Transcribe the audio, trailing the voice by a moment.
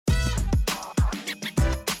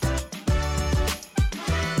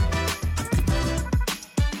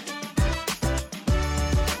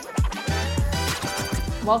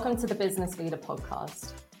Welcome to the Business Leader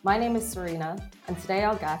Podcast. My name is Serena, and today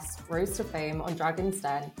our guest rose to fame on Dragon's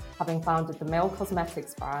Den, having founded the male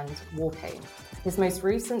cosmetics brand Warpaint. His most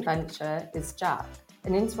recent venture is Jack,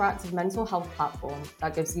 an interactive mental health platform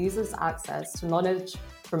that gives users access to knowledge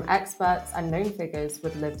from experts and known figures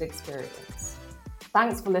with lived experience.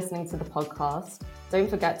 Thanks for listening to the podcast. Don't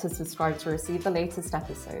forget to subscribe to receive the latest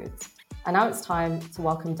episodes. And now it's time to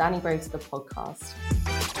welcome Danny Bro to the podcast.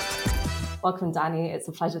 Welcome, Danny. It's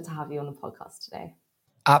a pleasure to have you on the podcast today.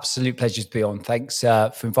 Absolute pleasure to be on. Thanks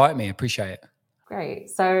for inviting me. I appreciate it. Great.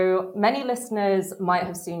 So many listeners might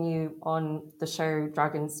have seen you on the show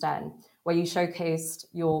Dragon's Den, where you showcased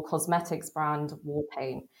your cosmetics brand,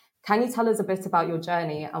 Warpaint. Can you tell us a bit about your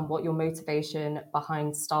journey and what your motivation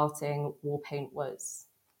behind starting Warpaint was?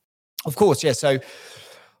 Of course, yeah. So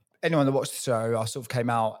anyone that watched the show, I sort of came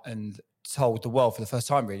out and told the world for the first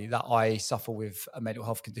time, really, that I suffer with a mental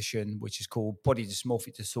health condition, which is called body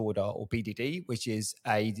dysmorphic disorder, or BDD, which is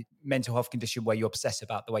a mental health condition where you obsess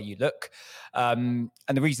about the way you look. And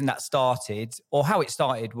the reason that started, or how it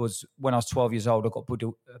started, was when I was 12 years old, I got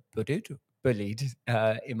bullied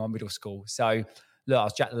in my middle school. So look, I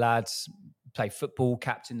was Jack the lad, played football,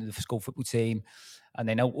 captain of the school football team. And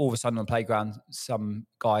then all of a sudden on the playground, some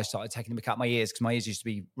guys started taking the mick out my ears, because my ears used to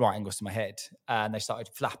be right angles to my head. And they started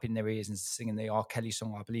flapping their ears and singing the R. Kelly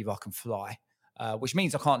song, I Believe I Can Fly, which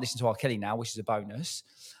means I can't listen to R. Kelly now, which is a bonus.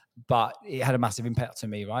 But it had a massive impact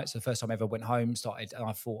on me, right? So the first time I ever went home, and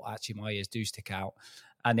I thought, actually, my ears do stick out.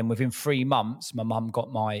 And then within 3 months, my mum got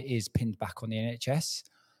my ears pinned back on the NHS,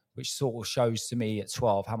 which sort of shows to me at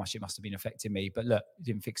 12 how much it must have been affecting me. But look, it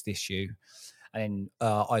didn't fix the issue. And then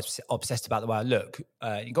I was obsessed about the way I look.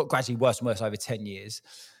 It got gradually worse and worse over 10 years.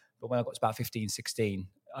 But when I got to about 15, 16,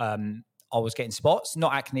 I was getting spots,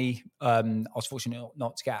 not acne. I was fortunate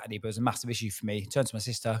not to get acne, but it was a massive issue for me. Turned to my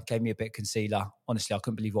sister, gave me a bit of concealer. Honestly, I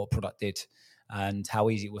couldn't believe what product did and how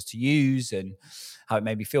easy it was to use and how it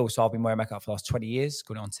made me feel. So I've been wearing makeup for the last 20 years,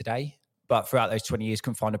 going on today. But throughout those 20 years,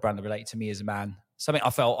 couldn't find a brand that related to me as a man. Something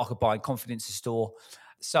I felt I could buy in confidence to store.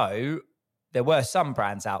 So there were some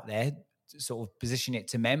brands out there sort of position it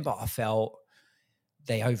to men, but I felt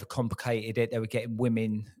they overcomplicated it. They were getting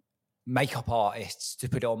women makeup artists to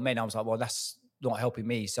put it on men. I was like, well, that's not helping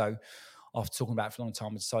me. So after talking about it for a long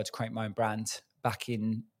time, I decided to create my own brand back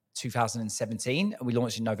in 2017, and we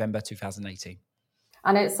launched in November 2018.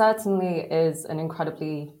 And it certainly is an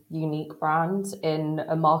incredibly unique brand in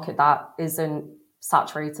a market that isn't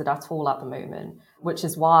saturated at all at the moment, which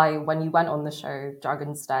is why when you went on the show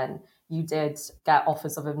Dragon's Den, you did get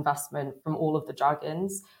offers of investment from all of the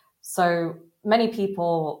dragons. So many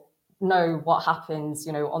people know what happens,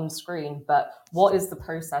 on screen, but what is the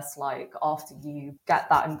process like after you get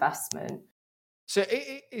that investment? So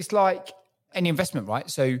it's like any investment, right?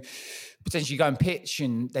 So potentially you go and pitch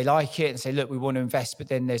and they like it and say, look, we want to invest, but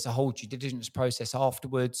then there's a whole due diligence process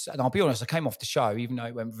afterwards. And I'll be honest, I came off the show, even though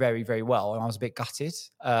it went very, very well, and I was a bit gutted.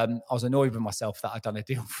 I was annoyed with myself that I'd done a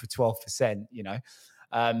deal for 12%,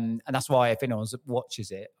 and that's why if anyone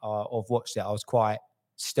watches it or watched it, I was quite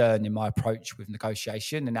stern in my approach with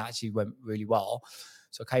negotiation, and that actually went really well.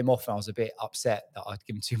 So I came off and I was a bit upset that I'd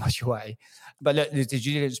given too much away. But look, the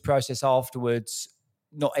due diligence process afterwards,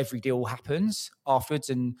 not every deal happens afterwards.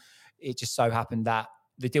 And it just so happened that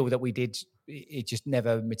the deal that we did, it just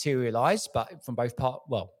never materialized. But from both parts,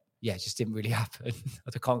 it just didn't really happen.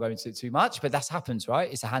 I can't go into it too much, but that happens,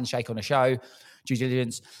 right? It's a handshake on a show, due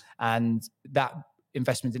diligence, and that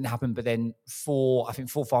investment didn't happen. But then 4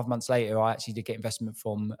 or 5 months later, I actually did get investment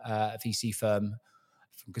from a VC firm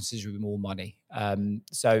from considerably more money.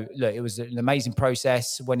 So look, it was an amazing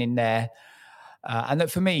process, went in there. And look,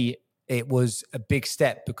 for me, it was a big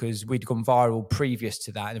step because we'd gone viral previous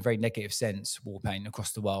to that in a very negative sense, Warpaint,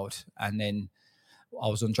 across the world. And then I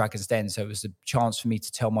was on Dragon's Den, so it was a chance for me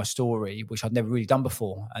to tell my story, which I'd never really done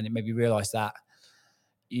before. And it made me realise that,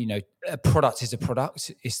 a product is a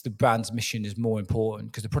product. It's the brand's mission is more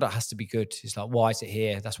important because the product has to be good. It's like, why is it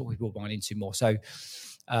here? That's what people are buying into more. So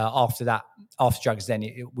after Dragon's Den,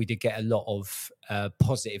 we did get a lot of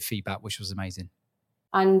positive feedback, which was amazing.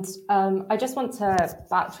 And I just want to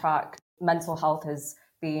backtrack. Mental health has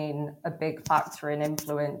been a big factor in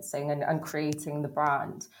influencing and creating the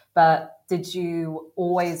brand. But did you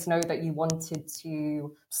always know that you wanted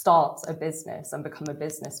to start a business and become a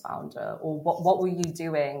business founder? Or what were you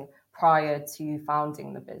doing prior to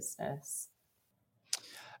founding the business?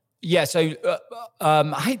 Yeah, so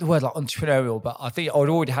I hate the word like entrepreneurial, but I think I've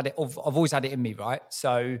always had it in me, right?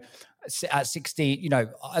 So at 16,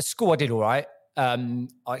 at school I did all right. I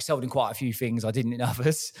excelled in quite a few things. I didn't in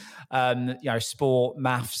others. Sport,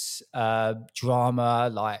 maths, drama,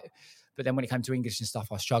 like But then when it came to English and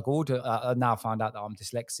stuff, I struggled. I now found out that I'm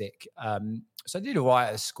dyslexic. So I did all right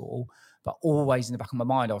at school, but always in the back of my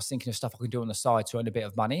mind, I was thinking of stuff I can do on the side to earn a bit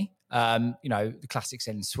of money. The classic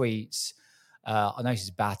selling sweets. I know this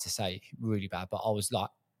is bad to say, really bad, but I was like,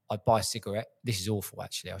 I'd buy a cigarette. This is awful,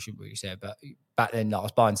 actually. I shouldn't really say it, but back then I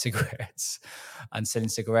was buying cigarettes and selling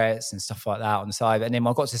cigarettes and stuff like that on the side. And then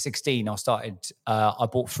when I got to 16, I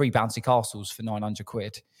bought 3 bouncy castles for 900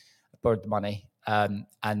 quid. I borrowed the money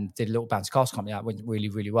and did a little bouncy castle company that went really,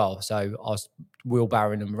 really well. So I was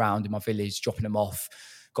wheelbarrowing them around in my village, dropping them off,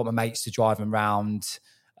 got my mates to drive them around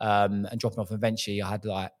and dropping off. Eventually I had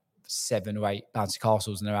like 7 or 8 bouncy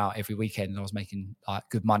castles and they're out every weekend. And I was making like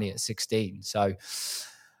good money at 16. So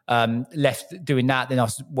left doing that. Then I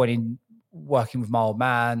went in working with my old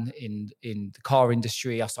man in the car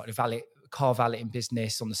industry. I started a car valeting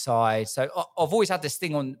business on the side. So I've always had this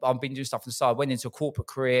thing on, I've been doing stuff on the side, went into a corporate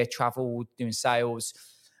career, traveled, doing sales,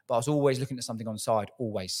 but I was always looking at something on the side,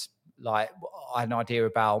 always. Like I had an idea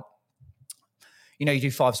about, you do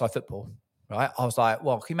 5-side football, right? I was like,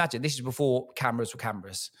 well, can you imagine? This is before cameras were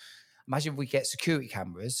cameras. Imagine if we get security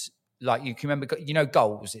cameras. Like you can remember,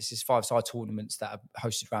 goals. It's this 5-side tournaments that are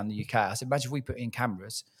hosted around the UK. I said, imagine if we put in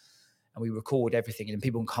cameras and we record everything and then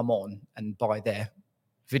people can come on and buy their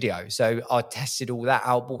video. So I tested all that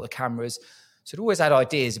out, bought the cameras. So I'd always had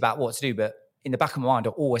ideas about what to do, but in the back of my mind,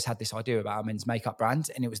 I always had this idea about a men's makeup brand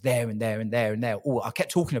and it was there and there and there and there. Oh, I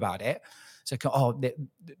kept talking about it. So,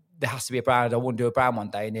 there has to be a brand. I want to do a brand one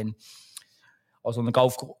day. And then I was on the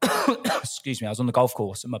golf course. Excuse me. I was on the golf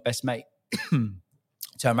course and my best mate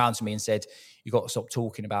turned around to me and said, "You got to stop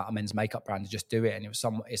talking about a men's makeup brand and just do it." And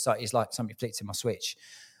it's like something flicked in my switch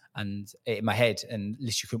and in my head, and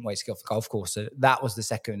literally couldn't wait to get off the golf course. So that was the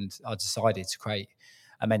second I decided to create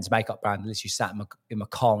a men's makeup brand. I literally sat in my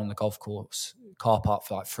car on the golf course car park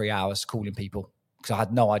for like 3 hours calling people because I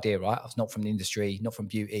had no idea, right? I was not from the industry, not from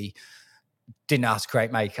beauty, didn't know how to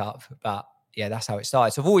create makeup, but yeah, that's how it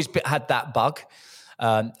started. So I've always had that bug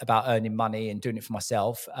about earning money and doing it for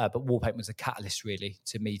myself. But wallpaper was a catalyst really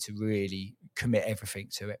to me to really commit everything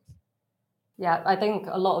to it. Yeah, I think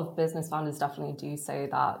a lot of business founders definitely do say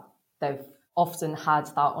that they've often had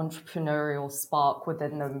that entrepreneurial spark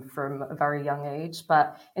within them from a very young age.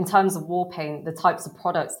 But in terms of Warpaint, the types of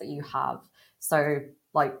products that you have, so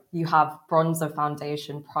like you have bronzer,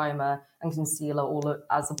 foundation, primer, and concealer all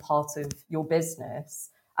as a part of your business.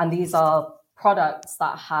 And these are products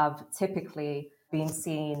that have typically been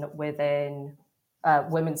seen within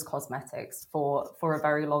women's cosmetics for a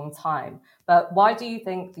very long time. But why do you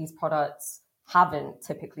think these products haven't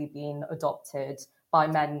typically been adopted by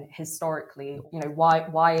men historically?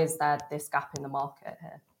 Why is there this gap in the market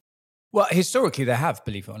here? Well, historically they have,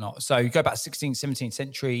 believe it or not. So you go back 16th, 17th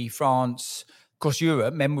century, France, across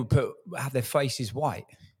Europe, men would have their faces white,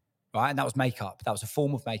 right? And that was makeup. That was a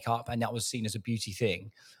form of makeup and that was seen as a beauty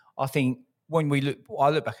thing. I think when I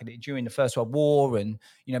look back at it during the First World War and,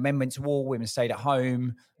 men went to war, women stayed at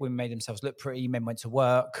home, women made themselves look pretty, men went to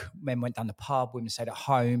work, men went down the pub, women stayed at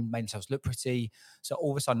home, made themselves look pretty. So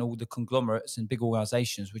all of a sudden, all the conglomerates and big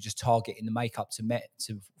organizations were just targeting the makeup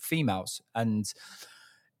to females. And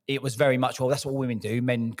it was very much, well, that's what women do.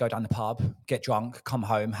 Men go down the pub, get drunk, come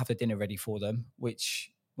home, have the dinner ready for them,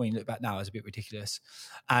 which when you look back now is a bit ridiculous.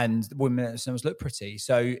 And women themselves look pretty.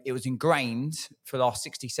 So it was ingrained for the last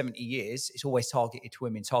 60, 70 years. It's always targeted to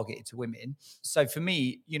women. So for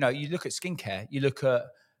me, you look at skincare, you look at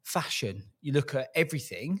fashion, you look at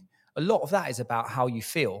everything. A lot of that is about how you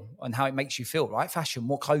feel and how it makes you feel, right? Fashion,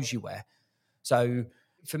 what clothes you wear. So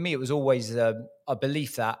for me, it was always a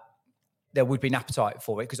belief that there would be an appetite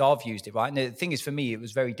for it because I've used it, right? And the thing is, for me, it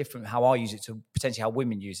was very different how I use it to potentially how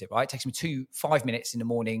women use it, right? It takes me 5 minutes in the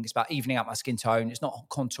morning. It's about evening out my skin tone. It's not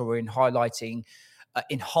contouring, highlighting,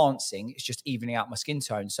 enhancing. It's just evening out my skin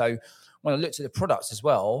tone. So when I looked at the products as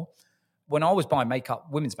well, when I was buying makeup,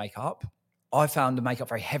 women's makeup, I found the makeup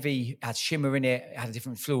very heavy, it had shimmer in it, it had a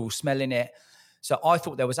different floral smell in it. So I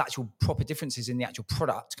thought there was actual proper differences in the actual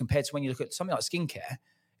product compared to when you look at something like skincare.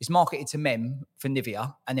 It's marketed to men for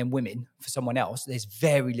Nivea and then women for someone else. There's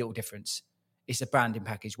very little difference. It's a branding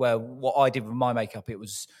package where what I did with my makeup, it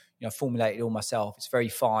was, formulated all myself. It's very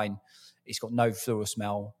fine. It's got no floral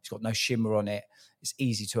smell. It's got no shimmer on it. It's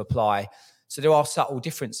easy to apply. So there are subtle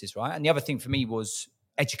differences, right? And the other thing for me was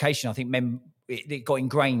education. I think men, it got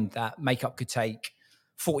ingrained that makeup could take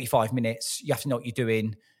 45 minutes. You have to know what you're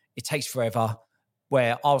doing. It takes forever.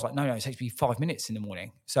 Where I was like, no, it takes me 5 minutes in the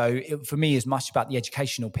morning. So for me, it's much about the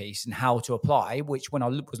educational piece and how to apply, which when I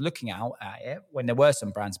was looking out at it, when there were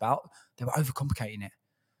some brands about, they were overcomplicating it.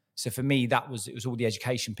 So for me, it was all the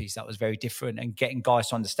education piece that was very different and getting guys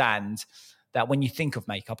to understand that when you think of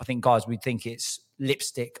makeup, I think guys, we think it's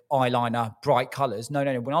lipstick, eyeliner, bright colours. No.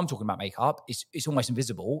 When I'm talking about makeup, it's almost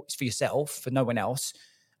invisible. It's for yourself, for no one else.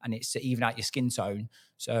 And it's to even out your skin tone.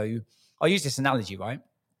 So I use this analogy, right?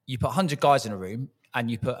 You put 100 guys in a room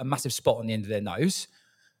and you put a massive spot on the end of their nose.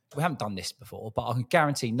 We haven't done this before, but I can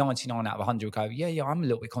guarantee 99 out of 100 will go, yeah, I'm a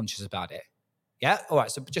little bit conscious about it. Yeah. All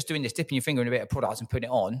right. So just doing this, dipping your finger in a bit of product and putting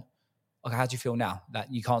it on. Okay. How do you feel now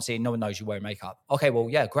that you can't see it? No one knows you're wearing makeup. Okay. Well,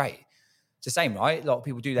 yeah, great. It's the same, right? A lot of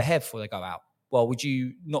people do their hair before they go out. Well, would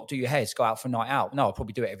you not do your hair to go out for a night out? No, I'll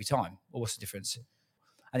probably do it every time. Well, what's the difference?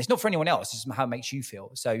 And it's not for anyone else. It's how it makes you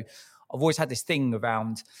feel. So I've always had this thing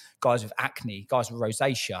around guys with acne, guys with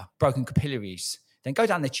rosacea, broken capillaries, then go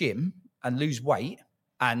down the gym and lose weight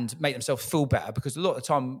and make themselves feel better, because a lot of the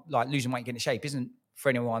time, like losing weight and getting in shape isn't for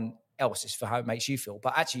anyone else, it's for how it makes you feel.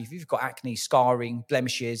 But actually, if you've got acne, scarring,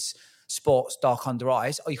 blemishes, spots, dark under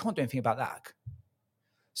eyes, you can't do anything about that.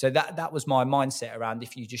 So that was my mindset around,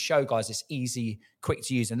 if you just show guys this easy, quick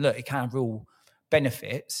to use, and look, it can have real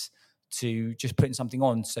benefits to just putting something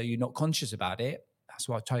on so you're not conscious about it. That's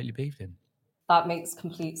what I totally believed in. That makes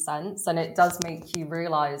complete sense. And it does make you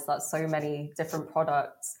realize that so many different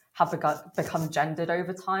products have become gendered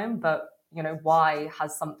over time. But, why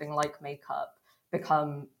has something like makeup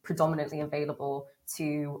become predominantly available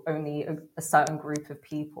to only a certain group of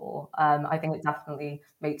people? I think it definitely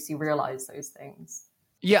makes you realize those things.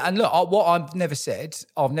 Yeah, and look, what I've never said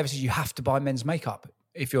you have to buy men's makeup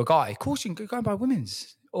if you're a guy. Of course, you can go and buy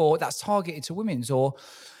women's, or that's targeted to women's, or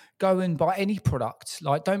go and buy any product.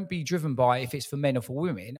 Like, don't be driven by if it's for men or for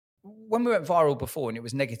women. When we went viral before and it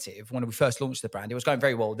was negative, when we first launched the brand, it was going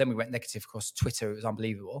very well. Then we went negative across Twitter. It was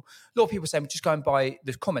unbelievable. A lot of people saying, just go and buy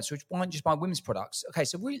the comments. Why don't you just buy women's products? Okay,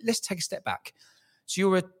 so let's take a step back. So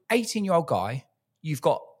you're an 18-year-old guy. You've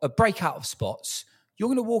got a breakout of spots. You're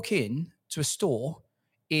going to walk in to a store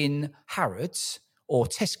in Harrods or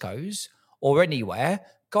Tesco's or anywhere,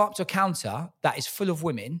 go up to a counter that is full of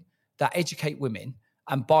women that educate women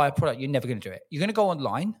and buy a product. You're never going to do it. You're going to go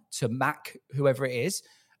online to Mac, whoever it is.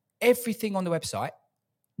 Everything on the website,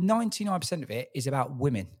 99% of it is about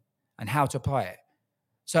women and how to apply it.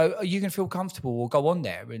 So you can feel comfortable or go on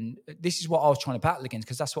there. And this is what I was trying to battle against,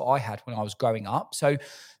 because that's what I had when I was growing up. So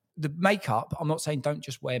the makeup, I'm not saying don't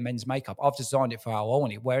just wear men's makeup. I've designed it for how I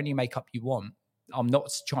want it. Wear any makeup you want. I'm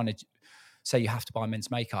not trying to say you have to buy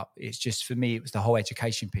men's makeup. It's just, for me, it was the whole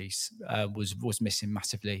education piece was missing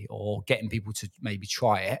massively, or getting people to maybe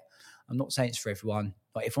try it. I'm not saying it's for everyone,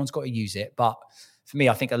 but everyone's got to use it. But for me,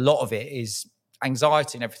 I think a lot of it is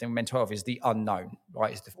anxiety and everything. Mental health is the unknown,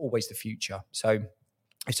 right? It's always the future. So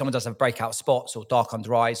if someone does have breakout spots or dark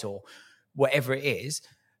under eyes or whatever it is,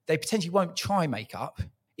 they potentially won't try makeup,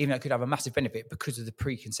 even though it could have a massive benefit because of the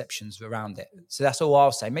preconceptions around it. So that's all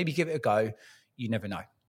I'll say. Maybe give it a go. You never know.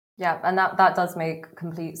 Yeah, and that does make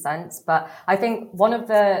complete sense. But I think one of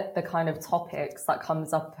the kind of topics that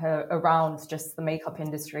comes up around just the makeup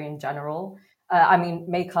industry in general,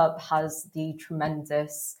 makeup has the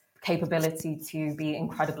tremendous capability to be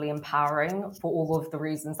incredibly empowering for all of the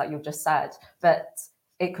reasons that you've just said. But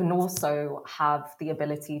it can also have the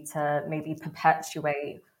ability to maybe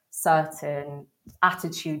perpetuate certain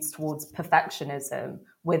attitudes towards perfectionism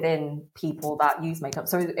within people that use makeup.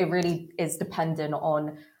 So it really is dependent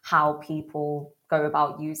on how people go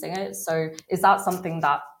about using it. So is that something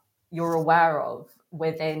that you're aware of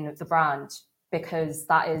within the brand? Because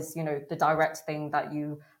that is, the direct thing that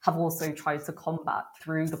you have also tried to combat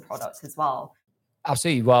through the product as well.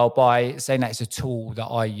 Absolutely. Well, by saying that it's a tool that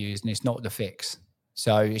I use and it's not the fix.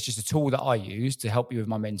 So it's just a tool that I use to help you with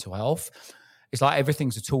my mental health. It's like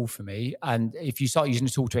everything's a tool for me. And if you start using a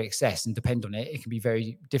tool to excess and depend on it, it can be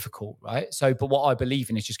very difficult, right? So, but what I believe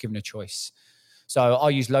in is just giving a choice. So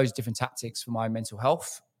I use loads of different tactics for my mental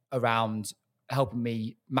health around helping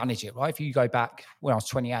me manage it, right? If you go back when I was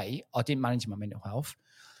 28, I didn't manage my mental health.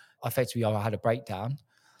 Effectively, I had a breakdown.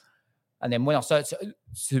 And then when I started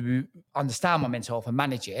to understand my mental health and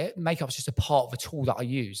manage it, makeup's just a part of a tool that I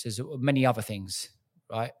use. There's many other things,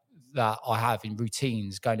 right, that I have in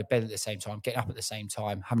routines: going to bed at the same time, getting up at the same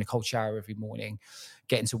time, having a cold shower every morning,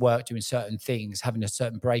 getting to work, doing certain things, having a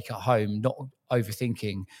certain break at home, not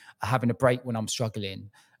overthinking, having a break when I'm struggling.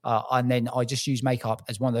 And then I just use makeup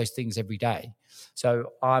as one of those things every day.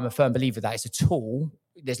 So I'm a firm believer that it's a tool.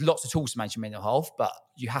 There's lots of tools to manage your mental health, but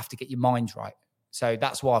you have to get your mind right. So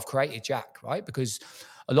that's why I've created Jack, right? Because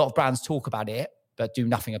a lot of brands talk about it, but do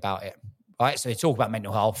nothing about it, right? So they talk about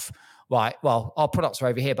mental health, right? Well, our products are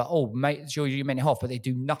over here, but make sure you do mental health, but they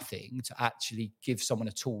do nothing to actually give someone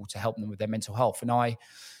a tool to help them with their mental health. And I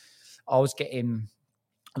was getting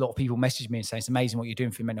a lot of people messaged me and saying, it's amazing what you're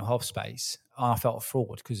doing for the mental health space. And I felt a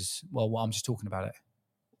fraud because, well, I'm just talking about it.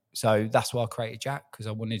 So that's why I created Jack, because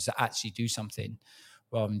I wanted to actually do something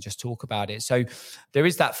rather than just talk about it. So there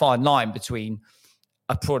is that fine line between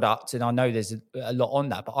a product, and I know there's a lot on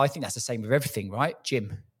that, but I think that's the same with everything, right?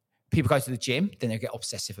 Gym. People go to the gym, then they get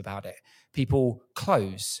obsessive about it. People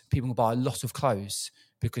can buy a lot of clothes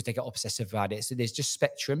because they get obsessive about it. So there's just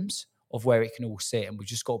spectrums of where it can all sit, and we've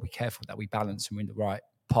just got to be careful that we balance and we're in the right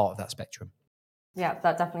part of that spectrum. Yeah,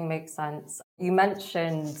 that definitely makes sense. You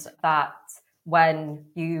mentioned that when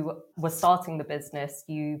you were starting the business,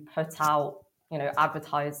 you put out,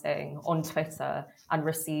 advertising on Twitter and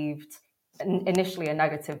received initially a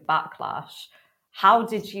negative backlash. How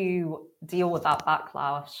did you deal with that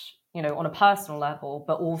backlash, on a personal level,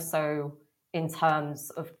 but also in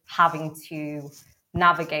terms of having to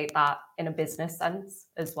navigate that in a business sense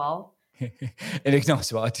as well? In a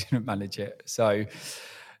nice way, I didn't manage it. So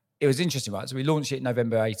it was interesting, right? So we launched it in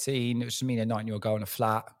November 18. It was me and a 9-year-old girl on a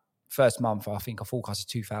flat. First month, I think I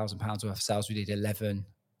forecasted £2,000 worth of sales. We did 11.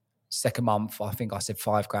 Second month, I think I said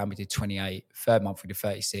 £5,000. We did 28. Third month, we did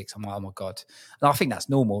 36. I'm like, oh my God. And I think that's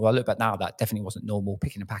normal. I look back now, that definitely wasn't normal,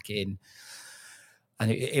 picking a packet in. And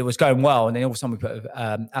it was going well. And then all of a sudden we put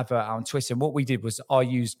an advert out on Twitter. And what we did was I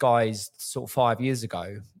used guys sort of 5 years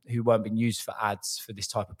ago who weren't being used for ads for this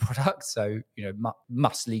type of product. So,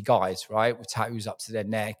 muscly guys, right, with tattoos up to their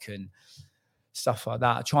neck and stuff like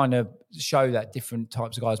that, trying to show that different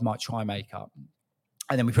types of guys might try makeup.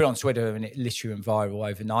 And then we put it on Twitter and it literally went viral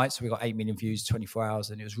overnight. So we got 8 million views, 24 hours,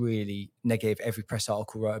 and it was really negative. Every press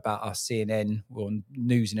article wrote about us. CNN, we're on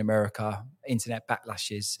news in America, internet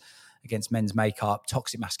backlashes against men's makeup,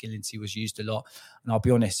 toxic masculinity was used a lot. And I'll be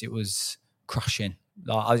honest, it was crushing.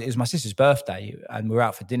 It was my sister's birthday and we were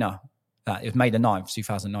out for dinner. It was May the 9th,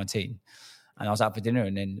 2019. And I was out for dinner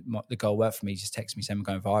and then the girl who worked for me just texted me saying we're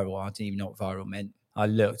going viral. I didn't even know what viral meant. I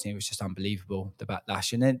looked and it was just unbelievable, the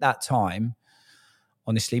backlash. And then at that time,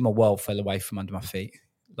 honestly, my world fell away from under my feet.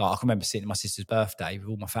 I can remember sitting at my sister's birthday with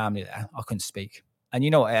all my family there. I couldn't speak. And you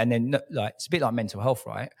know what? And then it's a bit like mental health,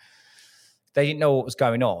 right? They didn't know what was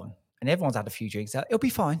going on. And everyone's had a few drinks. It'll be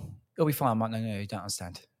fine. It'll be fine. I'm like, no, you don't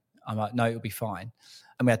understand. I'm like, no, it'll be fine.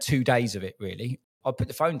 And we had 2 days of it, really. I'd put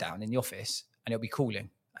the phone down in the office and it'll be calling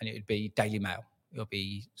and it would be Daily Mail. It'll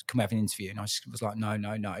be, can we have an interview? And I just was like,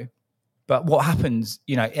 no. But what happens,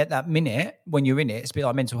 at that minute when you're in it, it's a bit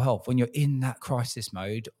like mental health. When you're in that crisis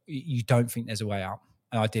mode, you don't think there's a way out.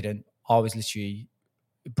 And I didn't. I was literally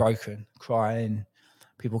broken, crying.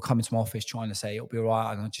 People coming to my office trying to say it'll be all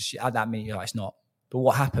right. And I just, at that minute, you're like, it's not. But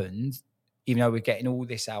what happened, even though we're getting all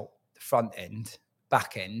this out the front end,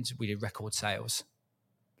 back end, we did record sales,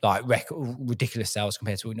 ridiculous sales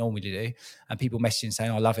compared to what we normally do. And people messaging saying,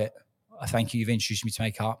 I love it. I thank you. You've introduced me to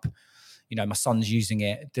makeup. My son's using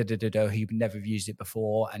it. He would never have used it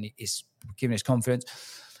before. And it's giving us confidence.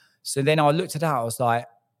 So then I looked at that. I was like,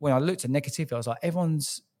 when I looked at negativity, I was like,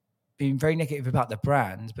 everyone's being very negative about the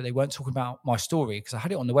brand, but they weren't talking about my story because I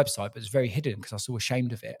had it on the website, but it's very hidden because I was so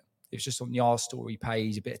ashamed of it. It was just on the Our Story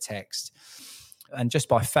page, a bit of text. And just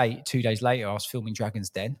by fate, 2 days later, I was filming Dragon's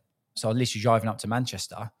Den. So I was literally driving up to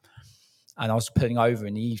Manchester and I was pulling over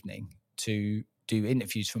in the evening to do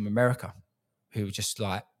interviews from America who were just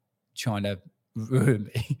trying to ruin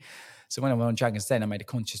me. So when I went on Dragon's Den, I made a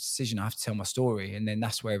conscious decision. I have to tell my story. And then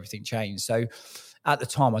that's where everything changed. So at the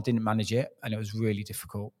time, I didn't manage it and it was really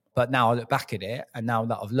difficult. But now I look back at it and now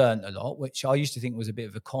that I've learned a lot, which I used to think was a bit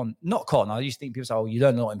of a not con. I used to think people say, oh, you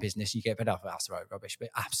learn a lot in business, you get better. That's right, rubbish. But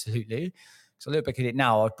absolutely. So I look back at it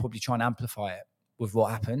now, I'd probably try and amplify it with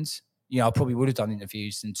what happens. I probably would have done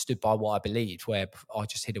interviews and stood by what I believed, where I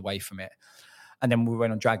just hid away from it. And then we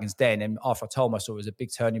went on Dragon's Den. And after I told my story, it was a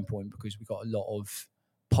big turning point because we got a lot of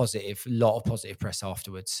positive press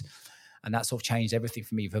afterwards. And that sort of changed everything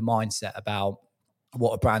for me, the mindset about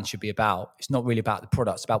what a brand should be about. It's not really about the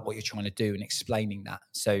product, it's about what you're trying to do and explaining that.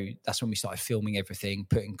 So that's when we started filming everything,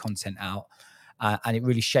 putting content out. And it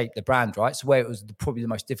really shaped the brand, right? So where it was probably the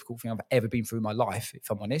most difficult thing I've ever been through in my life, if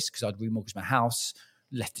I'm honest, because I'd remortgaged my house,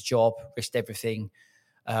 left the job, risked everything.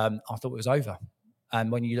 I thought it was over. And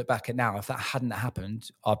when you look back at now, if that hadn't happened,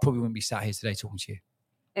 I probably wouldn't be sat here today talking to you.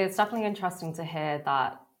 It's definitely interesting to hear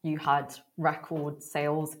that you had record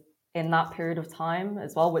sales in that period of time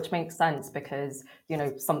as well, which makes sense because,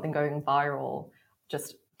 something going viral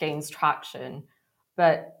just gains traction.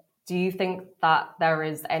 But do you think that there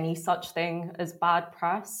is any such thing as bad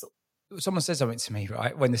press? Someone said something to me,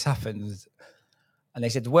 right, when this happened, and they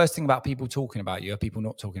said the worst thing about people talking about you are people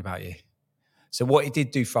not talking about you. So what it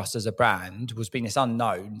did do for us as a brand was being this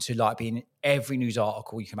unknown to like be in every news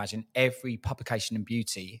article you can imagine, every publication in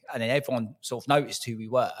beauty. And then everyone sort of noticed who we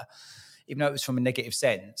were, even though it was from a negative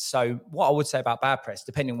sense. So what I would say about bad press,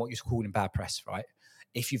 depending on what you're calling bad press, right?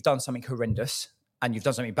 If you've done something horrendous and you've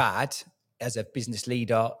done something bad as a business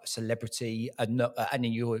leader, celebrity, and then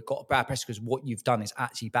you've got bad press because what you've done is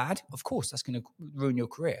actually bad, of course, that's going to ruin your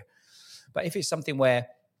career. But if it's something where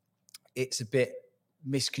it's a bit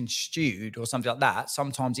misconstrued or something like that,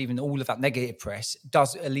 sometimes even all of that negative press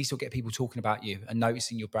does at least will get people talking about you and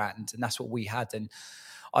noticing your brand. And that's what we had. And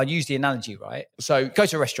I use the analogy, right? So go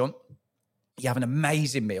to a restaurant, you have an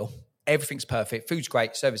amazing meal, everything's perfect, food's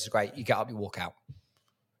great, service is great, you get up, you walk out.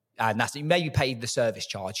 And that's, you maybe pay the service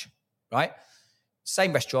charge, right?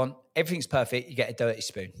 Same restaurant, everything's perfect, you get a dirty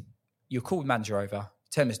spoon. You call the manager over,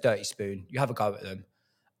 tell them it's dirty spoon, you have a go at them.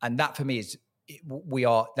 And that for me is, we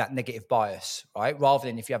are that negative bias, right? Rather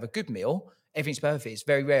than if you have a good meal, everything's perfect. It's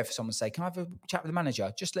very rare for someone to say, can I have a chat with the manager?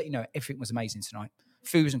 Just to let you know, everything was amazing tonight.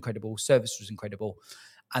 Food was incredible. Service was incredible.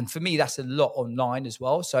 And for me, that's a lot online as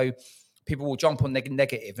well. So people will jump on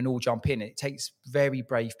negative and all jump in. It takes very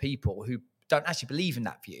brave people who don't actually believe in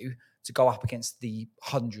that view to go up against the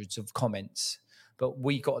hundreds of comments. But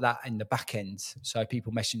we got that in the back end. So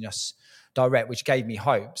people messaging us direct, which gave me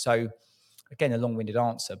hope. So again, a long-winded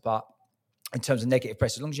answer, but in terms of negative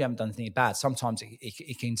press, as long as you haven't done anything bad, sometimes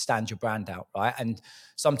it can stand your brand out, right? And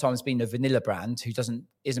sometimes being a vanilla brand who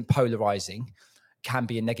isn't polarizing can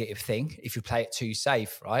be a negative thing if you play it too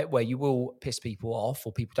safe, right? Where you will piss people off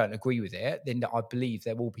or people don't agree with it, then I believe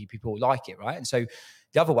there will be people who like it, right? And so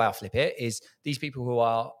the other way I flip it is these people who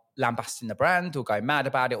are lambasting the brand or going mad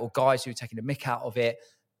about it, or guys who are taking a mick out of it,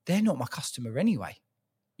 they're not my customer anyway.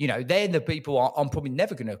 You know, they're the people I'm probably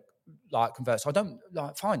never going to like convert. So I don't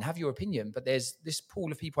like, fine, have your opinion, but there's this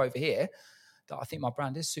pool of people over here that I think my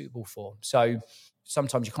brand is suitable for. So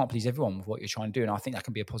sometimes you can't please everyone with what you're trying to do. And I think that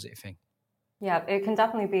can be a positive thing. Yeah, it can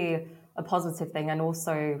definitely be a positive thing and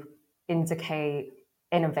also indicate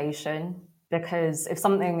innovation, because if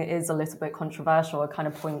something is a little bit controversial, it kind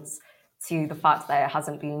of points to the fact that it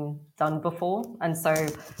hasn't been done before. And so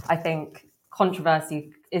I think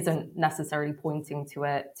controversy isn't necessarily pointing to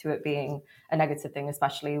it being a negative thing,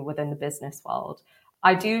 especially within the business world.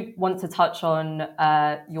 I do want to touch on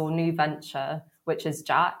your new venture, which is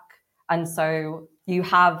Jack. And so you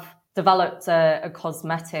have developed a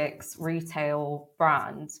cosmetics retail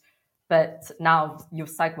brand, but now you've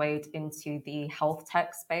segued into the health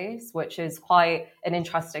tech space, which is quite an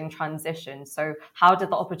interesting transition. So how did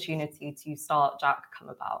the opportunity to start Jack come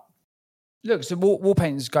about? Look, so Wall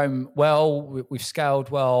Paint's going well. We've scaled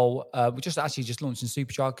well. We just launched in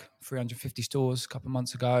Superdrug, 350 stores a couple of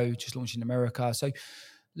months ago, just launched in America. So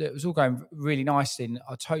look, it was all going really nicely. And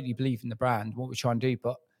I totally believe in the brand, what we're trying to do.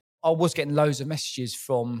 But I was getting loads of messages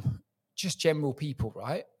from just general people,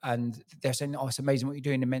 right? And they're saying, oh, it's amazing what you're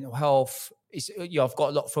doing in mental health. I've got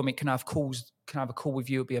a lot from it. Can I have calls? Can I have a call with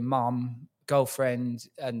you? It'll be a mum, girlfriend.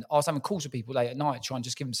 And I was having calls with people late at night, trying to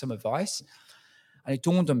just give them some advice. And it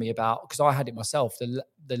dawned on me about, because I had it myself,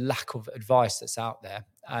 the lack of advice that's out there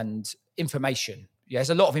and information. Yeah,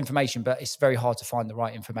 there's a lot of information, but it's very hard to find the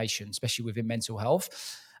right information, especially within mental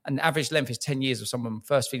health. And the average length is 10 years of someone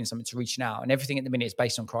first feeling something to reaching out. And everything at the minute is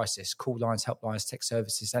based on crisis, call lines, helplines, tech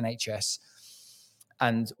services, NHS.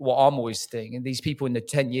 And what I'm always thinking, these people in the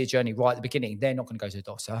 10-year journey right at the beginning, they're not going to go to a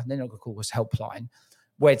doctor. They're not going to call us helpline.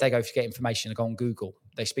 Where do they go to get information? They go on Google.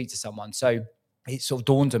 They speak to someone. So it sort of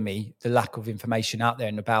dawned on me the lack of information out there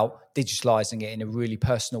and about digitalizing it in a really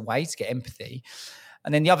personal way to get empathy.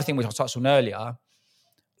 And then the other thing, which I touched on earlier,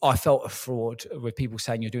 I felt a fraud with people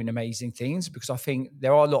saying you're doing amazing things, because I think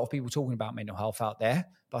there are a lot of people talking about mental health out there,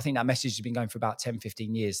 but I think that message has been going for about 10,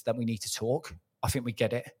 15 years that we need to talk. I think we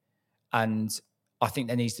get it. And I think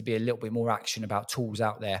there needs to be a little bit more action about tools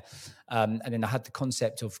out there. And then I had the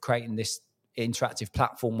concept of creating this interactive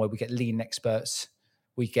platform where we get lean experts,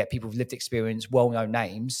 we get people with lived experience, well-known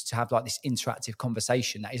names, to have like this interactive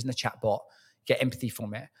conversation that isn't a chat bot, get empathy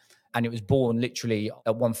from it. And it was born literally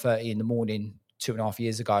at 1:30 in the morning, 2.5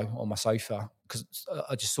 years ago on my sofa, because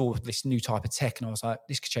I just saw this new type of tech and I was like,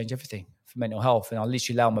 this could change everything for mental health. And I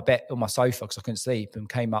literally lay on my bed on my sofa because I couldn't sleep and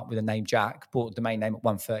came up with the name Jack, bought the domain name at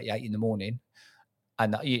 1:38 in the morning.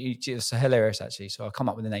 And it's hilarious actually. So I come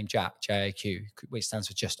up with the name Jack, JAQ, which stands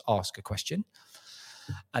for just ask a question.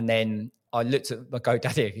 And then I looked at my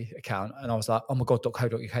GoDaddy account and I was like, oh my God,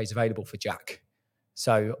 .co.uk is available for Jack.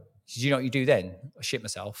 So do you know what you do then? I shit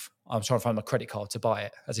myself. I'm trying to find my credit card to buy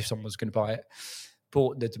it, as if someone was going to buy it.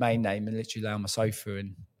 Bought the domain name and literally lay on my sofa.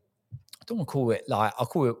 And I don't want to call it like,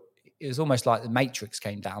 it was almost like the Matrix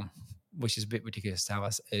came down. which is a bit ridiculous to have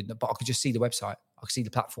us. But I could just see the website. I could see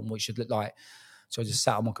the platform, what it should look like. So I just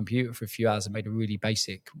sat on my computer for a few hours and made a really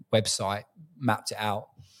basic website, mapped it out.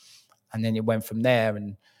 And then it went from there,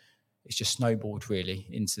 and it's just snowballed really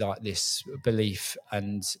into like this belief.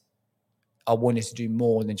 And I wanted to do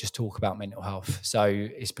more than just talk about mental health. So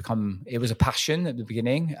it was a passion at the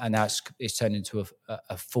beginning, and now it's turned into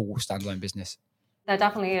a full standalone business. There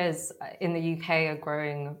definitely is in the UK a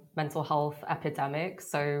growing mental health epidemic.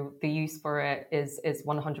 So the use for it is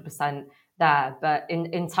 100% there. But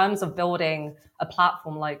in terms of building a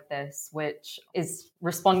platform like this, which is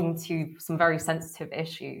responding to some very sensitive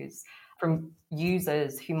issues from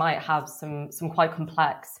users who might have some quite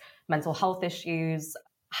complex mental health issues,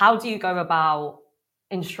 how do you go about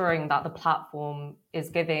ensuring that the platform is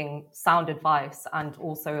giving sound advice and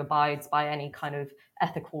also abides by any kind of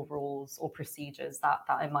ethical rules or procedures that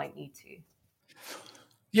it might need to?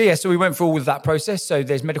 Yeah. So we went through all of that process. So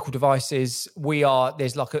there's medical devices.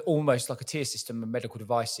 There's almost like a tier system of medical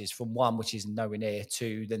devices, from 1, which is nowhere near,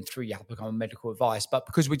 to then 3, you have to become a medical advice. But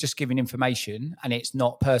because we're just giving information and it's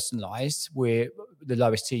not personalized, we're the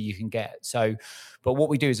lowest tier you can get. So, but what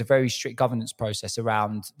we do is a very strict governance process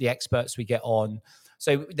around the experts we get on.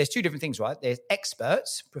 So there's 2 different things, right? There's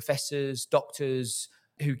experts, professors, doctors,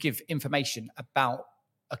 who give information about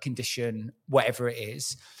a condition, whatever it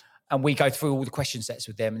is. And we go through all the question sets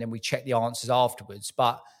with them, and then we check the answers afterwards.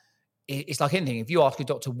 But it's like anything. If you ask a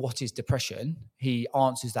doctor what is depression, he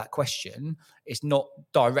answers that question. It's not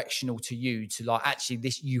directional to you to like, actually,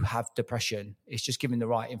 you have depression. It's just giving the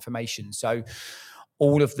right information. So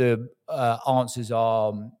all of the answers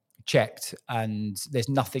are checked, and there's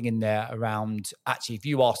nothing in there around, actually, if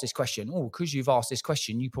you ask this question, because you've asked this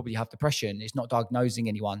question, you probably have depression. It's not diagnosing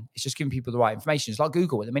anyone. It's just giving people the right information. It's like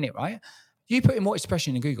Google at the minute, right? You put in what is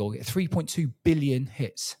depression in Google, get 3.2 billion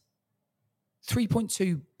hits.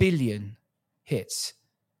 3.2 billion hits.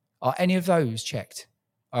 Are any of those checked?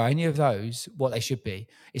 Are any of those what they should be?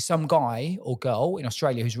 Is some guy or girl in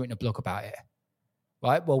Australia who's written a blog about it?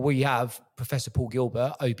 Right? Well, we have Professor Paul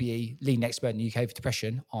Gilbert, OBE, leading expert in the UK for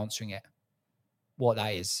depression, answering it, what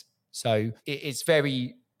that is. So it's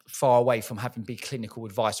very far away from having big clinical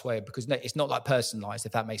advice because it's not like personalised,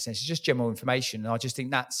 if that makes sense. It's just general information. And I just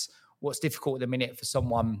think that's what's difficult at the minute for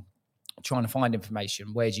someone trying to find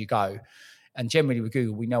information. Where do you go? And generally with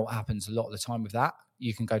Google, we know what happens a lot of the time with that.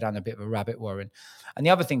 You can go down a bit of a rabbit warren. And the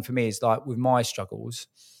other thing for me is, like, with my struggles,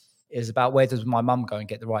 is about, where does my mum go and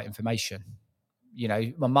get the right information? You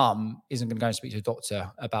know, my mum isn't going to go and speak to a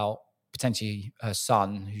doctor about potentially her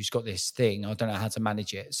son who's got this thing. I don't know how to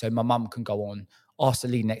manage it. So my mum can go on, ask the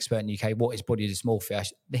leading expert in the UK, what is body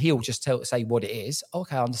dysmorphia? He'll just say what it is.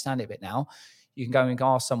 Okay, I understand it a bit now. You can go and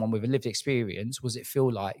ask someone with a lived experience, what does it feel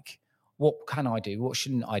like? What can I do? What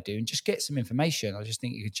shouldn't I do? And just get some information. I just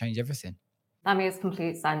think it could change everything. That makes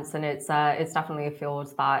complete sense, and it's definitely a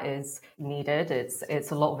field that is needed.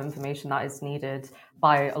 It's a lot of information that is needed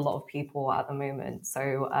by a lot of people at the moment.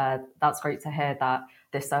 So that's great to hear that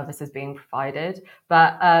this service is being provided.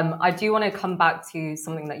 But I do want to come back to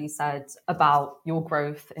something that you said about your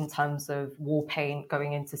growth in terms of Warpaint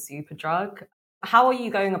going into Superdrug. How are you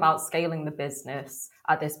going about scaling the business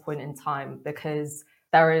at this point in time? Because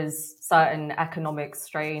there is certain economic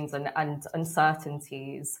strains and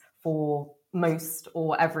uncertainties for most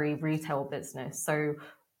or every retail business. So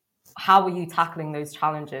how are you tackling those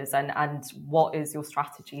challenges, and what is your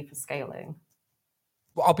strategy for scaling?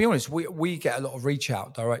 Well, I'll be honest, we get a lot of reach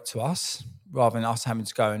out direct to us rather than us having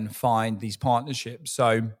to go and find these partnerships.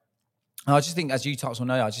 So I just think, as you touched on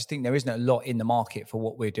earlier, I just think there isn't a lot in the market for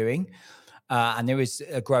what we're doing. And there is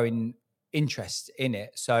a growing interest in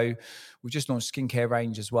it. So we've just launched skincare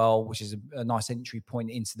range as well, which is a nice entry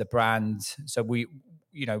point into the brand. So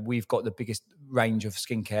we've got the biggest range of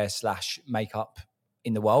skincare / makeup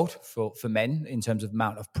in the world for men in terms of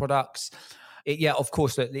amount of products. Of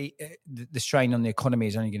course, the strain on the economy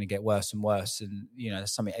is only going to get worse and worse. And,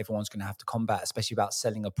 that's something everyone's going to have to combat, especially about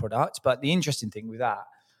selling a product. But the interesting thing with that,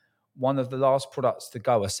 one of the last products to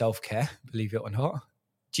go are self-care, believe it or not.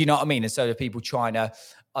 Do you know what I mean? And so the people trying to,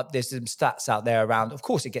 there's some stats out there around, of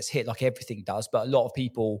course it gets hit like everything does, but a lot of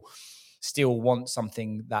people still want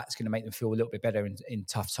something that's going to make them feel a little bit better in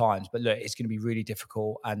tough times. But look, it's going to be really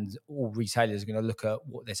difficult, and all retailers are going to look at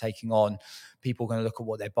what they're taking on. People are going to look at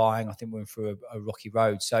what they're buying. I think we're in through a rocky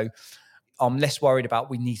road. So I'm less worried about,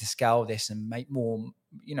 we need to scale this and make more.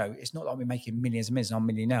 It's not like we're making millions and millions. I'm a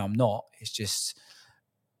millionaire. I'm not. It's just,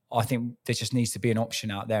 I think there just needs to be an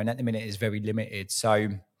option out there. And at the minute it's very limited. So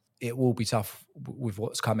it will be tough with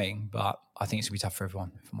what's coming, but I think it's going to be tough for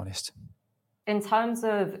everyone, if I'm honest. In terms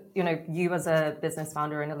of, you as a business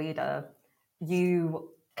founder and a leader,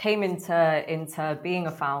 you came into being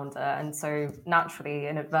a founder, and so naturally,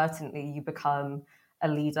 inadvertently, you become a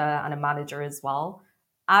leader and a manager as well.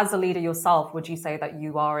 As a leader yourself, would you say that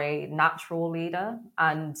you are a natural leader?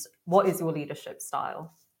 And what is your leadership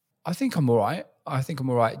style? I think I'm all right.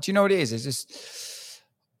 Do you know what it is? It's just,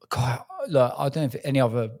 God, look, I don't know if any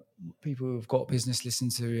other people who've got a business listen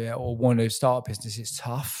to it or want to start a business. It's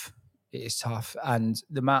tough. It is tough. And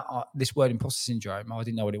this word imposter syndrome, I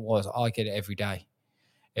didn't know what it was. I get it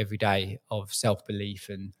every day of self-belief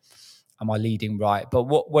and am I leading right? But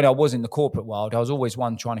when I was in the corporate world, I was always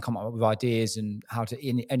one trying to come up with ideas and how to,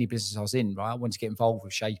 in any business I was in, right? I wanted to get involved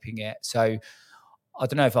with shaping it. So I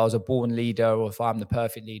don't know if I was a born leader or if I'm the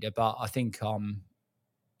perfect leader, but I think, I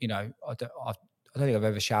don't think I've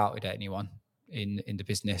ever shouted at anyone in the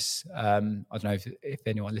business. I don't know if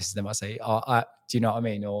anyone listens to them, I say, do you know what I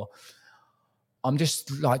mean? Or I'm just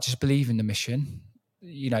believe in the mission.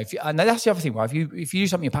 And that's the other thing, right? If you do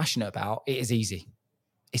something you're passionate about, it is easy.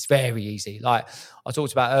 It's very easy. Like I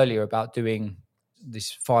talked about earlier about doing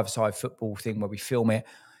this 5-a-side football thing where we film it.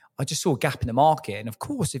 I just saw a gap in the market. And of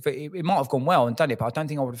course, if it might have gone well and done it, but I don't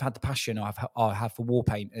think I would have had the passion I have for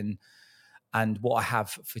Warpaint and what I have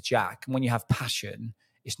for Jack. And when you have passion,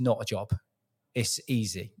 it's not a job. It's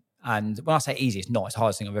easy. And when I say easy, it's not. It's the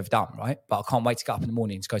hardest thing I've ever done, right? But I can't wait to get up in the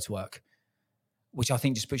morning to go to work, which I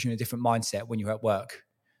think just puts you in a different mindset when you're at work.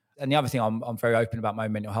 And the other thing, I'm very open about my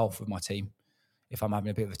mental health with my team. If I'm having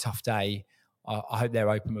a bit of a tough day, I hope they're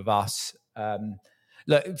open with us.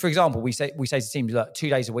 Look, for example, we say to teams, look, 2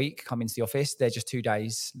 days a week, come into the office. They're just 2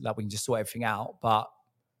 days, like we can just sort everything out. But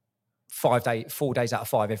 4 days out of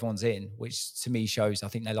 5, everyone's in, which to me shows I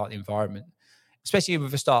think they like the environment, especially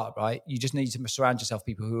with a startup, right? You just need to surround yourself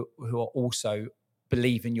with people who are also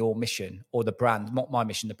believe in your mission or the brand, not my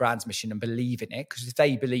mission, the brand's mission, and believe in it. Because if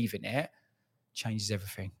they believe in it, changes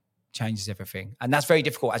everything. And that's very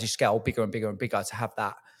difficult as you scale bigger and bigger and bigger to have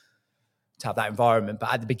that environment.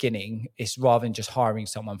 But at the beginning, it's rather than just hiring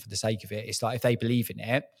someone for the sake of it. It's like if they believe in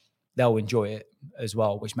it, they'll enjoy it as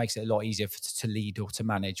well, which makes it a lot easier to lead or to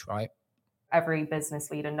manage, right? Every business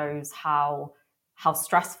leader knows how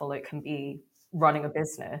stressful it can be running a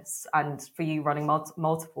business, and for you running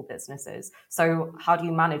multiple businesses. So how do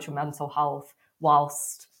you manage your mental health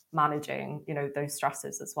whilst managing, those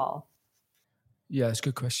stresses as well? Yeah, it's a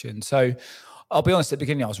good question. So I'll be honest, at the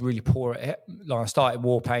beginning, I was really poor at it. Like I started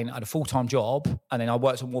Warpaint, I had a full-time job, and then I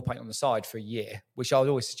worked on Warpaint on the side for a year, which I would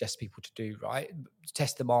always suggest people to do, right?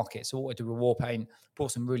 Test the market. So what I did with Warpaint,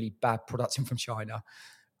 bought some really bad products in from China.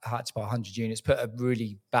 I had to buy 100 units, put a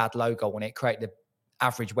really bad logo on it, create the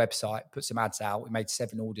average website, put some ads out. We made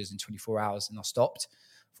 7 orders in 24 hours and I stopped.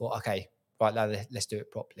 Thought, okay, right, now let's do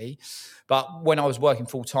it properly. But when I was working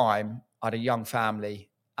full-time, I had a young family,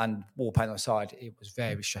 and Warpaint on the side, it was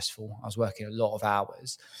very stressful. I was working a lot of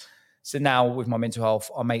hours. So now with my mental health,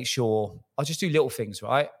 I make sure I just do little things,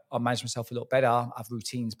 right? I manage myself a lot better. I have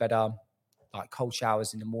routines better, like cold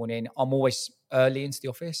showers in the morning. I'm always early into the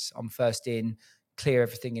office. I'm first in, clear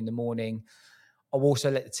everything in the morning. I'll also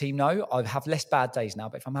let the team know. I have less bad days now,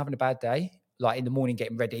 but if I'm having a bad day, like in the morning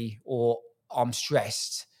getting ready, or I'm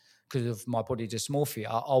stressed because of my body dysmorphia,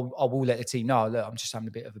 I will let the team know, look, I'm just having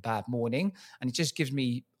a bit of a bad morning. And it just gives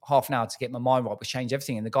me half an hour to get my mind right, which change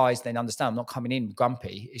everything. And the guys then understand I'm not coming in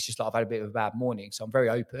grumpy. It's just like I've had a bit of a bad morning. So I'm very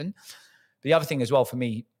open. But the other thing as well for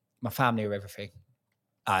me, my family are everything.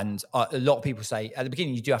 And a lot of people say at the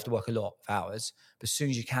beginning, you do have to work a lot of hours, but as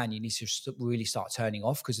soon as you can, you need to really start turning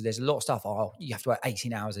off, because there's a lot of stuff. You have to work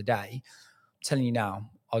 18 hours a day. I'm telling you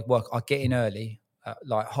now, I get in early,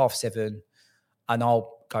 like 7:30, and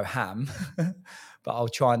I'll go ham, but I'll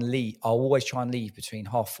always try and leave between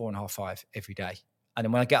 4:30 and 5:30 every day. And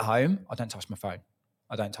then when I get home, I don't touch my phone.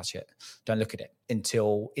 I don't touch it. Don't look at it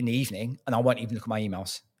until in the evening. And I won't even look at my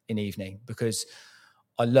emails in the evening, because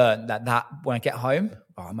I learned that when I get home,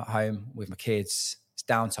 I'm at home with my kids, it's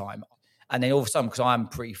downtime. And then all of a sudden,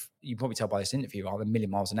 because you probably tell by this interview, I'm a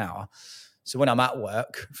million miles an hour. So when I'm at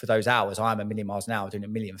work for those hours, I'm a million miles an hour doing a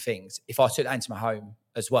million things. If I took that into my home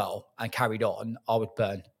as well and carried on, I would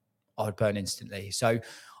burn instantly. So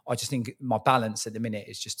I just think my balance at the minute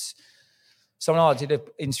is just, I did an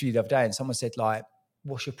interview the other day and someone said, like,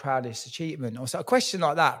 what's your proudest achievement? Or so a question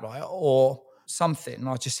like that, right? Or something. And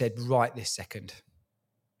I just said, right this second.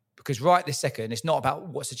 Because right this second, it's not about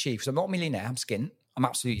what's achieved. Because I'm not a millionaire, I'm skint. I'm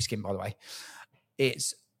absolutely skint, by the way.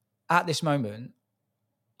 It's at this moment,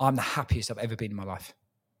 I'm the happiest I've ever been in my life,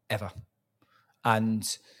 ever. And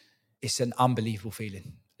it's an unbelievable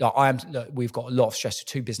feeling. We've got a lot of stress with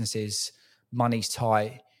 2 businesses, money's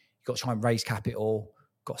tight, you've got to try and raise capital,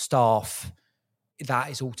 got staff.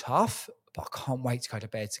 That is all tough, but I can't wait to go to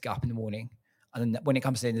bed, to get up in the morning. And then when it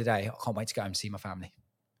comes to the end of the day, I can't wait to go home and see my family.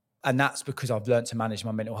 And that's because I've learned to manage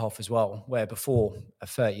my mental health as well, where before at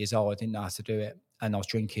 30 years old, I didn't know how to do it. And I was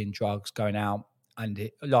drinking, drugs, going out. And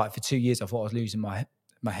for 2 years, I thought I was losing my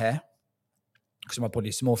hair because of my body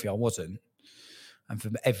dysmorphia. I wasn't. And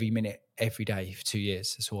for every minute, every day for 2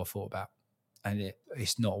 years, that's all I thought about. And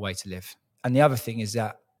it's not a way to live. And the other thing is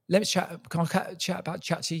that, can I chat about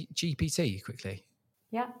ChatGPT quickly?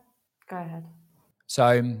 Yeah, go ahead.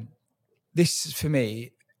 So this, for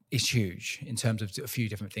me, is huge in terms of a few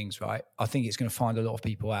different things, right? I think it's going to find a lot of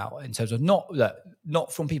people out in terms of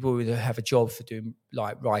not from people who have a job for doing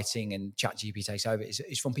like writing and ChatGPT takes over.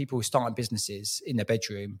 It's from people who are starting businesses in their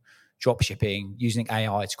bedroom, drop shipping, using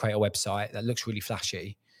AI to create a website that looks really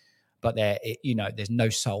flashy, but there's no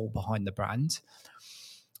soul behind the brand.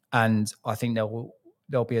 And I think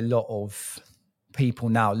there'll be a lot of people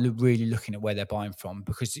now really looking at where they're buying from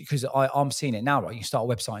because I'm seeing it now, right? You start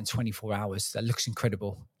a website in 24 hours that looks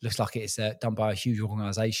incredible, looks like it's done by a huge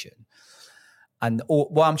organization. And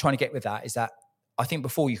what I'm trying to get with that is that I think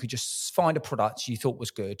before you could just find a product you thought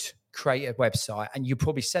was good, create a website, and you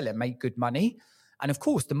probably sell it, make good money. And of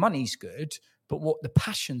course the money's good, but what the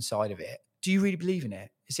passion side of it, do you really believe in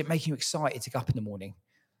it? Is it making you excited to get up in the morning?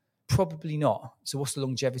 Probably not. So what's the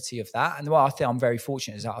longevity of that? And what I think I'm very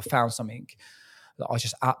fortunate is that I found something that I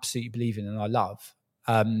just absolutely believe in and I love,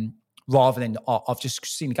 rather than I've just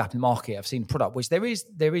seen a gap in the market. I've seen a product, which there is,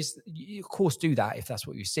 you of course do that if that's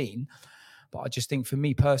what you've seen. But I just think for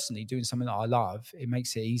me personally, doing something that I love, it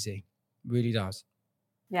makes it easy. It really does.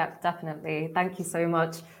 Yeah, definitely. Thank you so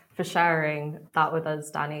much for sharing that with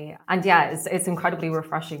us, Danny. And yeah, it's incredibly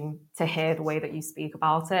refreshing to hear the way that you speak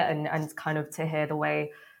about it and kind of to hear the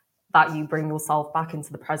way that you bring yourself back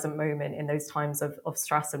into the present moment in those times of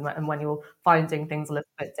stress and when you're finding things a little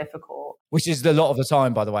bit difficult. Which is a lot of the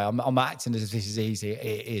time, by the way. I'm acting as if this is easy.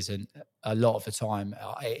 It isn't. A lot of the time,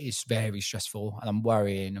 it is very stressful and I'm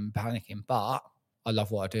worrying and panicking, but I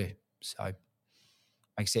love what I do. So it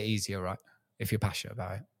makes it easier, right? If you're passionate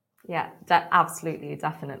about it. Yeah, absolutely,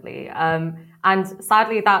 definitely. And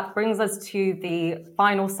sadly, that brings us to the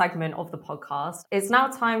final segment of the podcast. It's now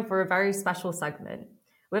time for a very special segment.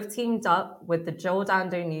 We've teamed up with the Joel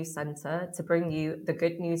Dando News Centre to bring you the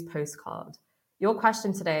Good News Postcard. Your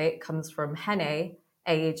question today comes from Hene,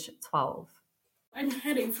 age 12. I'm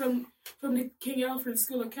Hene from the King Alfred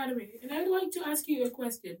School Academy, and I'd like to ask you a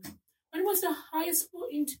question. When was the highest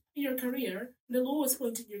point in your career and the lowest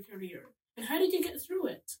point in your career? And how did you get through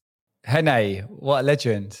it? Hene, what a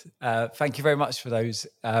legend. Thank you very much for those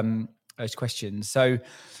questions. So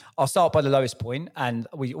I'll start by the lowest point, and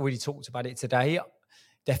we already talked about it today.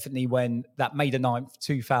 Definitely when that May the 9th,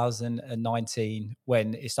 2019,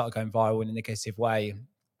 when it started going viral in a negative way.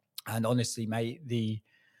 And honestly, mate, the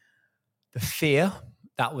fear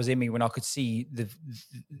that was in me when I could see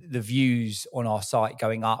the views on our site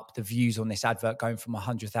going up, the views on this advert going from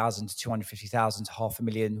 100,000 to 250,000 to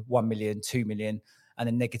 500,000, 1 million, 2 million. And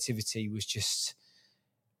the negativity was just,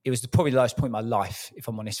 it was probably the lowest point in my life, if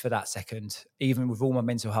I'm honest, for that second, even with all my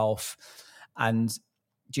mental health. And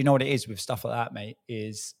do you know what it is with stuff like that, mate?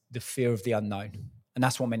 Is the fear of the unknown. And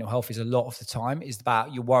that's what mental health is a lot of the time, is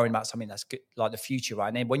about you're worrying about something that's good, like the future, right?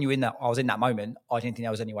 And then when you're in that, I was in that moment, I didn't think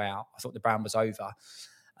there was any way out. I thought the brand was over.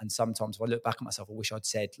 And sometimes if I look back at myself, I wish I'd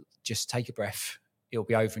said, just take a breath. It'll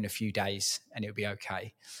be over in a few days and it'll be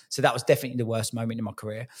okay. So that was definitely the worst moment in my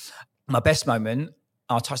career. My best moment,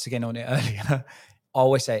 I touched again on it earlier, I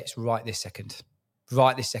always say it's right this second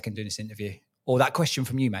doing this interview. Or that question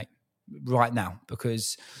from you, mate, right now,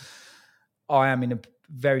 because I am in a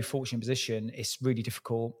very fortunate position. It's really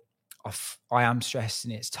difficult. I am stressed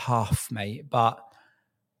and it's tough, mate, but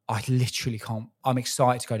I literally can't. I'm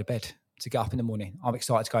excited to go to bed, to get up in the morning. I'm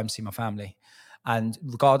excited to go and see my family. And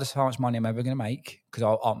regardless of how much money I'm ever going to make, because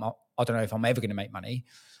I don't know if I'm ever going to make money,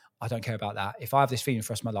 I don't care about that. If I have this feeling for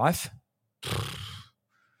the rest of my life,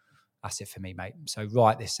 that's it for me, mate. So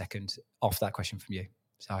right this second, after that question from you.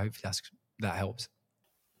 So hopefully that helps.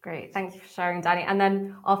 Great. Thank you for sharing, Danny. And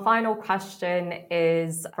then our final question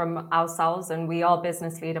is from ourselves, and we are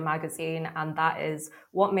Business Leader Magazine, and that is,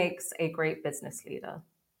 what makes a great business leader?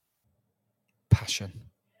 Passion.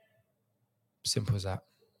 Simple as that.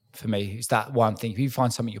 For me, it's that one thing. If you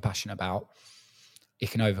find something you're passionate about, it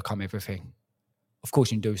can overcome everything. Of course,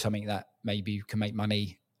 you can do something that maybe you can make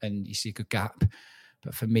money and you see a good gap.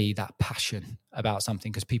 But for me, that passion about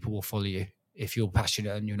something, because people will follow you if you're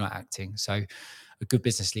passionate and you're not acting. So a good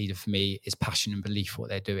business leader for me is passion and belief what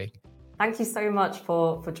they're doing. Thank you so much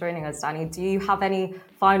for joining us, Danny. Do you have any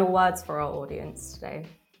final words for our audience today?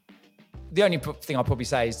 The only thing I'll probably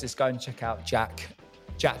say is just go and check out Jack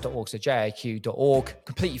JAQ.org, so JAQ.org,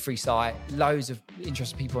 completely free site, loads of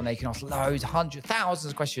interested people, and they can ask loads, hundreds,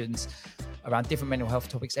 thousands of questions around different mental health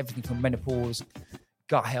topics, everything from menopause,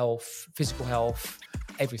 gut health, physical health,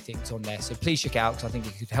 everything's on there. So please check it out, because I think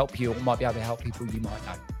it could help you, or might be able to help people you might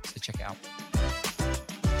know. So check it out.